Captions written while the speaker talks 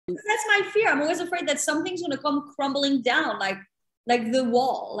That's my fear. I'm always afraid that something's going to come crumbling down, like the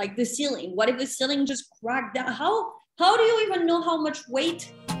wall, like the ceiling. What if the ceiling just cracked down? How do you even know how much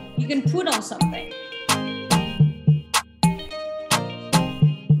weight you can put on something?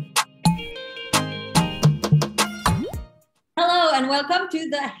 Hello and welcome to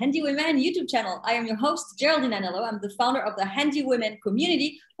the Handy Women YouTube channel. I am your host, Geraldine Anello. I'm the founder of the Handy Women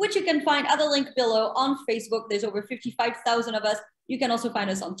community, which you can find at the link below on Facebook. There's over 55,000 of us. You can also find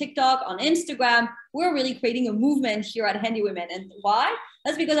us on TikTok, on Instagram. We're really creating a movement here at Handy Women. And why?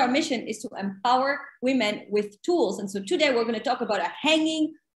 That's because our mission is to empower women with tools. And so today we're going to talk about a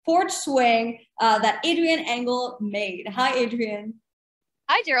hanging porch swing that Adrienne Engel made. Hi, Adrienne.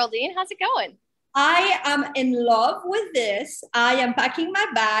 Hi, Geraldine. How's it going? I am in love with this. I am packing my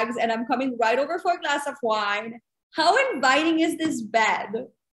bags and I'm coming right over for a glass of wine. How inviting is this bed?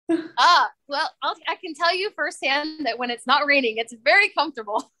 Well, I can tell you firsthand that when it's not raining, it's very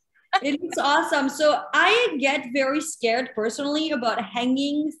comfortable. It looks awesome. So I get very scared personally about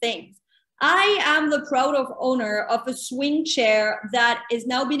hanging things. I am the proud owner of a swing chair that is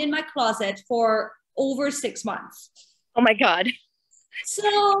now been in my closet for over 6 months. Oh my God.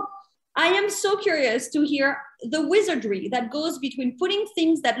 So I am so curious to hear the wizardry that goes between putting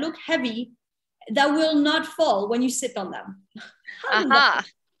things that look heavy that will not fall when you sit on them.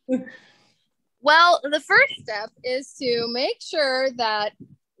 Well, the first step is to make sure that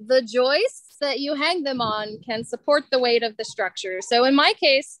the joists that you hang them on can support the weight of the structure. So in my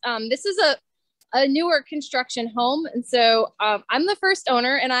case, this is a newer construction home. And so I'm the first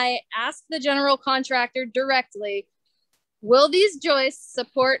owner and I asked the general contractor directly, will these joists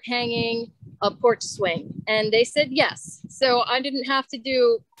support hanging a porch swing? And they said yes. So I didn't have to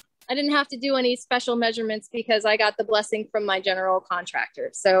do any special measurements because I got the blessing from my general contractor.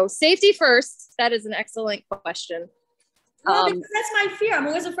 So safety first. That is an excellent question. Well, because that's my fear. I'm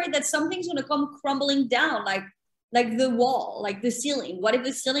always afraid that something's going to come crumbling down, like the wall, like the ceiling. What if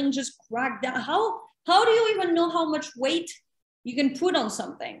the ceiling just cracked down? How do you even know how much weight you can put on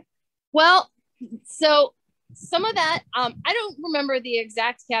something? Well, so some of that, I don't remember the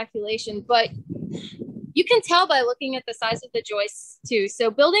exact calculation, but you can tell by looking at the size of the joists too. So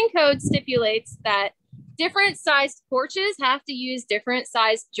building code stipulates that different sized porches have to use different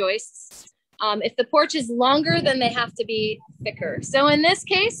sized joists. If the porch is longer, then they have to be thicker. So in this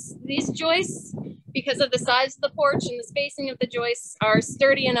case, these joists, because of the size of the porch and the spacing of the joists, are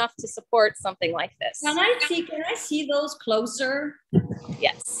sturdy enough to support something like this. Can I see those closer?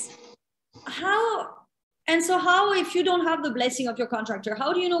 Yes. And so how, if you don't have the blessing of your contractor,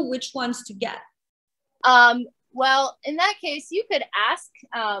 how do you know which ones to get? Well, in that case, you could ask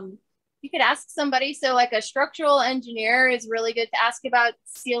somebody. So like a structural engineer is really good to ask about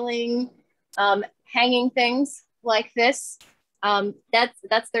ceiling, hanging things like this.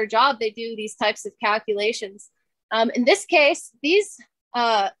 That's their job. They do these types of calculations. In this case,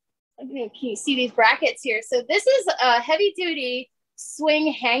 can you see these brackets here? So this is a heavy duty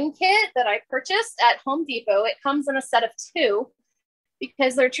swing hang kit that I purchased at Home Depot. It comes in a set of 2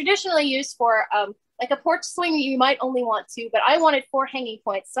 because they're traditionally used for like a porch swing. You might only want 2, but I wanted 4 hanging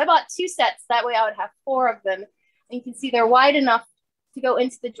points. So I bought 2 sets. That way I would have 4 of them. And you can see they're wide enough to go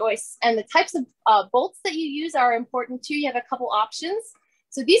into the joists. And the types of bolts that you use are important too. You have a couple options.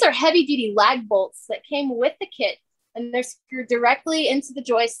 So these are heavy duty lag bolts that came with the kit and they're screwed directly into the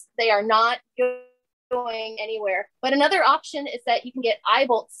joists. They are not going anywhere. But another option is that you can get eye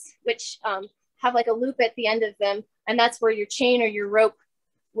bolts, which have like a loop at the end of them. And that's where your chain or your rope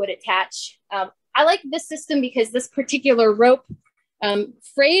would attach. I like this system because this particular rope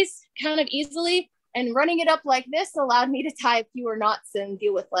frays kind of easily, and running it up like this allowed me to tie fewer knots and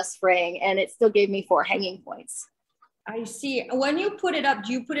deal with less fraying. And it still gave me 4 hanging points. I see. When you put it up,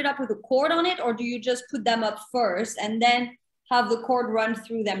 do you put it up with a cord on it, or do you just put them up first and then have the cord run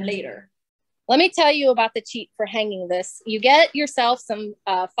through them later? Let me tell you about the cheat for hanging this. You get yourself some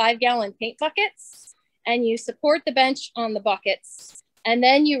 5-gallon paint buckets and you support the bench on the buckets. And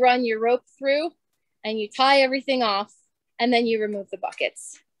then you run your rope through and you tie everything off and then you remove the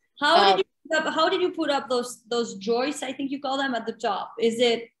buckets. How did you put up those joists? I think you call them at the top. What is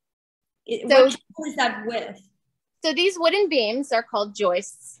that with? So these wooden beams are called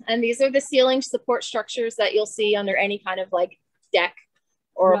joists, and these are the ceiling support structures that you'll see under any kind of like deck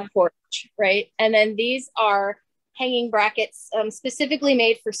or a porch, right? And then these are hanging brackets specifically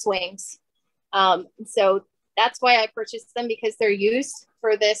made for swings. So that's why I purchased them, because they're used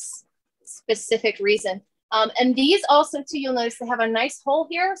for this specific reason. And these also too, you'll notice they have a nice hole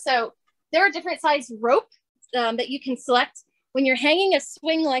here. So there are different size rope that you can select. When you're hanging a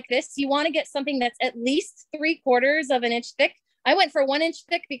swing like this, you want to get something that's at least 3/4 of an inch thick I went for 1 inch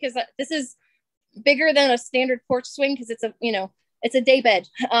thick because this is bigger than a standard porch swing because it's a, you know, it's a daybed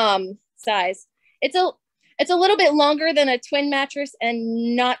size. It's a little bit longer than a twin mattress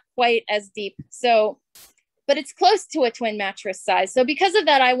and not quite as deep. So, but it's close to a twin mattress size. So because of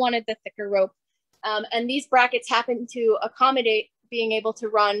that, I wanted the thicker rope. And these brackets happen to accommodate being able to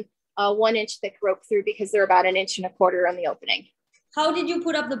run a 1 inch thick rope through because they're about 1.25 inches on the opening. How did you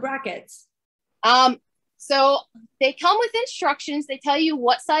put up the brackets? So they come with instructions. They tell you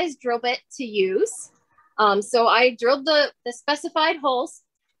what size drill bit to use. So I drilled the specified holes,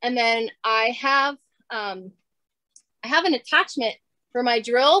 and then I have an attachment for my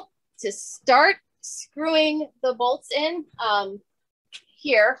drill to start screwing the bolts in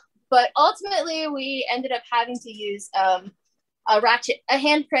here. But ultimately, we ended up having to use a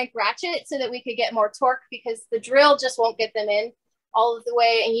hand crank ratchet so that we could get more torque because the drill just won't get them in all of the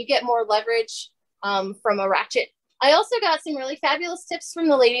way, and you get more leverage from a ratchet. I also got some really fabulous tips from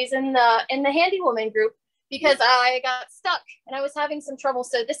the ladies in the Handy Woman group because I got stuck and I was having some trouble.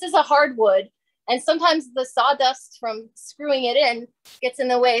 So this is a hardwood, and sometimes the sawdust from screwing it in gets in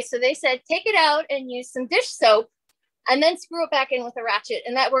the way. So they said, take it out and use some dish soap and then screw it back in with a ratchet.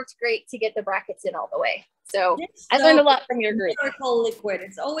 And that worked great to get the brackets in all the way. So I learned a lot from your group. Miracle liquid.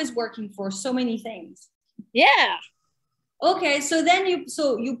 It's always working for so many things. Yeah. Okay. So then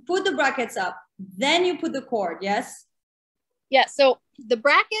you put the brackets up, then you put the cord. Yes. Yeah. So the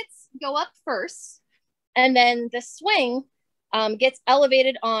brackets go up first, and then the swing gets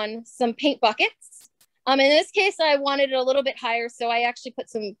elevated on some paint buckets. In this case, I wanted it a little bit higher. So I actually put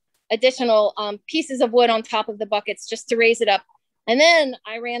some additional pieces of wood on top of the buckets just to raise it up. And then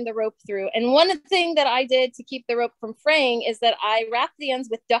I ran the rope through. And one thing that I did to keep the rope from fraying is that I wrapped the ends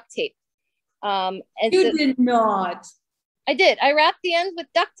with duct tape. You did not. I did. I wrapped the ends with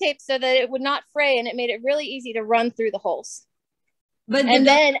duct tape so that it would not fray, and it made it really easy to run through the holes. But and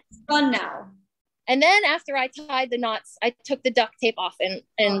then it's fun now. And then after I tied the knots, I took the duct tape off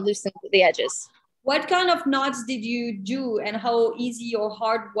and loosened the edges. What kind of knots did you do, and how easy or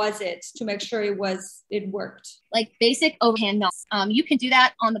hard was it to make sure it worked? Like basic overhand knots. You can do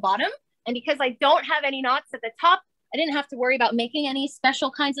that on the bottom. And because I don't have any knots at the top, I didn't have to worry about making any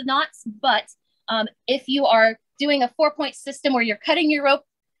special kinds of knots. But if you are doing a 4-point system where you're cutting your rope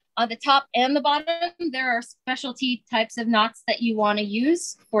on the top and the bottom, there are specialty types of knots that you want to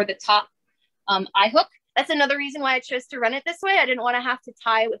use for the top eye hook. That's another reason why I chose to run it this way. I didn't want to have to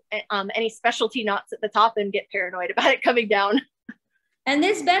tie with any specialty knots at the top and get paranoid about it coming down. And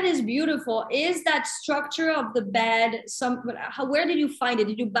this bed is beautiful. Is that structure of the bed where did you find it?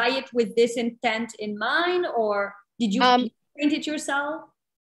 Did you buy it with this intent in mind, or did you paint it yourself?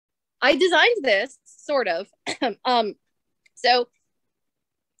 I designed this sort of. So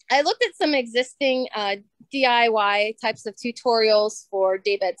I looked at some existing DIY types of tutorials for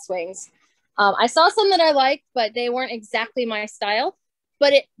daybed swings. I saw some that I liked, but they weren't exactly my style.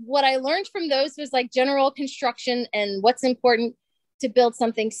 But what I learned from those was like general construction and what's important to build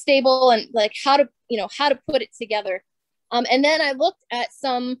something stable, and like how to put it together. And then I looked at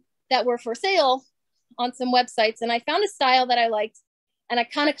some that were for sale on some websites, and I found a style that I liked, and I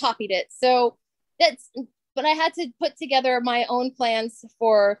kind of copied it. So but I had to put together my own plans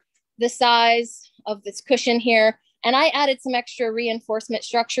for the size of this cushion here. And I added some extra reinforcement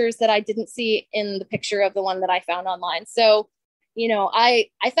structures that I didn't see in the picture of the one that I found online. So, I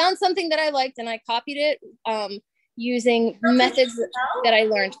found something that I liked, and I copied it using methods that I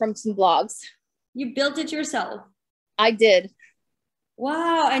learned from some blogs. You built it yourself? I did.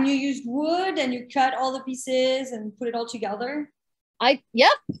 Wow. And you used wood and you cut all the pieces and put it all together?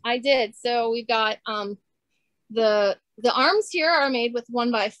 Yep, I did. So we've got the arms here are made with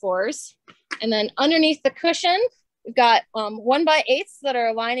 1x4s. And then underneath the cushion, we've got 1x8s that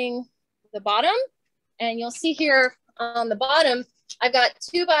are lining the bottom. And you'll see here on the bottom, I've got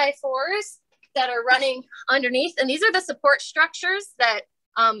 2x4s that are running underneath. And these are the support structures that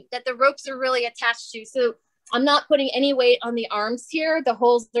the ropes are really attached to. So I'm not putting any weight on the arms here. The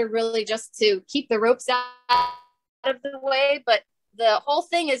holes are really just to keep the ropes out of the way. But the whole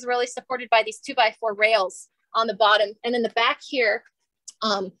thing is really supported by these 2x4 rails on the bottom. And in the back here,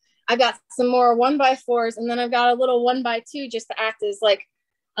 I've got some more 1x4s, and then I've got a little 1x2 just to act as like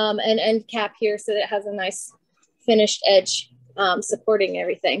an end cap here so that it has a nice finished edge supporting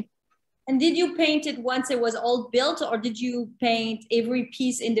everything. And did you paint it once it was all built, or did you paint every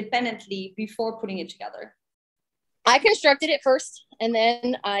piece independently before putting it together? I constructed it first, and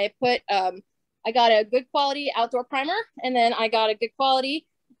then I got a good quality outdoor primer, and then I got a good quality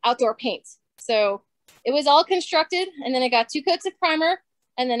outdoor paint. So it was all constructed, and then I got 2 coats of primer,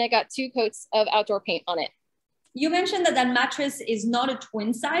 and then I got 2 coats of outdoor paint on it. You mentioned that that mattress is not a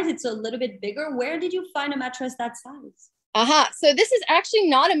twin size. It's a little bit bigger. Where did you find a mattress that size? So this is actually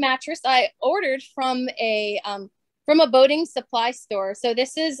not a mattress. I ordered from a boating supply store. So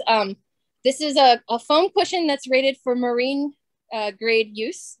this is a foam cushion that's rated for marine grade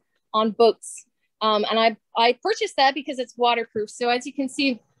use on boats. And I purchased that because it's waterproof. So as you can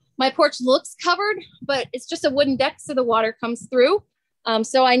see, my porch looks covered, but it's just a wooden deck, so the water comes through.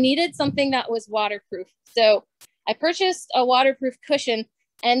 So I needed something that was waterproof. So I purchased a waterproof cushion,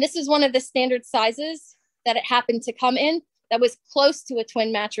 and this is one of the standard sizes that it happened to come in that was close to a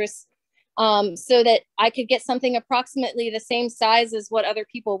twin mattress, so that I could get something approximately the same size as what other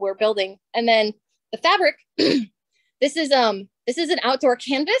people were building. And then the fabric, this is an outdoor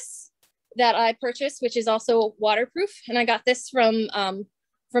canvas that I purchased, which is also waterproof. And I got this from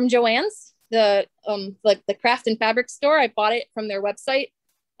Joann's, the craft and fabric store. I bought it from their website,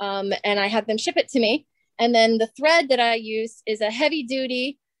 and I had them ship it to me. And then the thread that I use is a heavy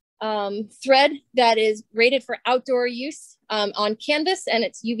duty thread that is rated for outdoor use on canvas, and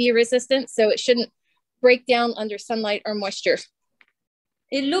it's UV resistant, so it shouldn't break down under sunlight or moisture.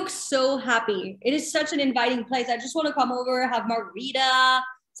 It looks so happy. It is such an inviting place. I just want to come over, have margarita,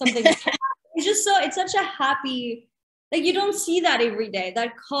 something. It's such a happy, like, you don't see that every day,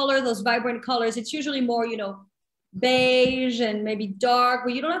 that color, those vibrant colors. It's usually more, beige and maybe dark,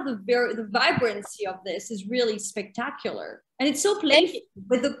 but you don't have the vibrancy of this is really spectacular. And it's so playful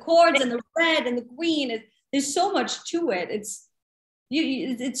with the cords and the red and the green. There's so much to it. It's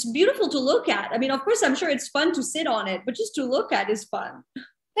beautiful to look at. I mean, of course, I'm sure it's fun to sit on it, but just to look at is fun.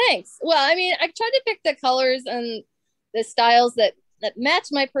 Thanks. Well, I mean, I tried to pick the colors and the styles that match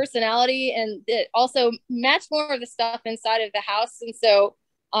my personality, and it also match more of the stuff inside of the house. And so,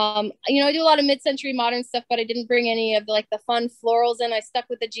 I do a lot of mid-century modern stuff, but I didn't bring any of the fun florals in. I stuck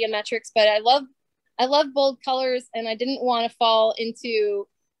with the geometrics, but I love bold colors, and I didn't want to fall into,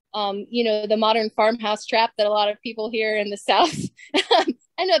 the modern farmhouse trap that a lot of people here in the South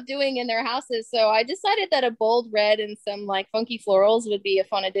end up doing in their houses. So I decided that a bold red and some funky florals would be a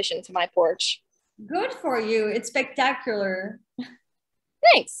fun addition to my porch. Good for you. It's spectacular.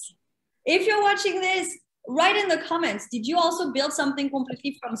 Thanks. If you're watching this, write in the comments. Did you also build something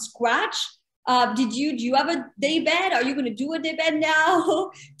completely from scratch? Do you have a day bed? Are you going to do a day bed now?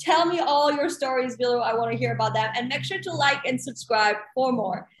 Tell me all your stories below. I want to hear about that. And make sure to like and subscribe for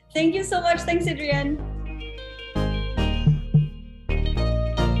more. Thank you so much. Thanks, Adrienne.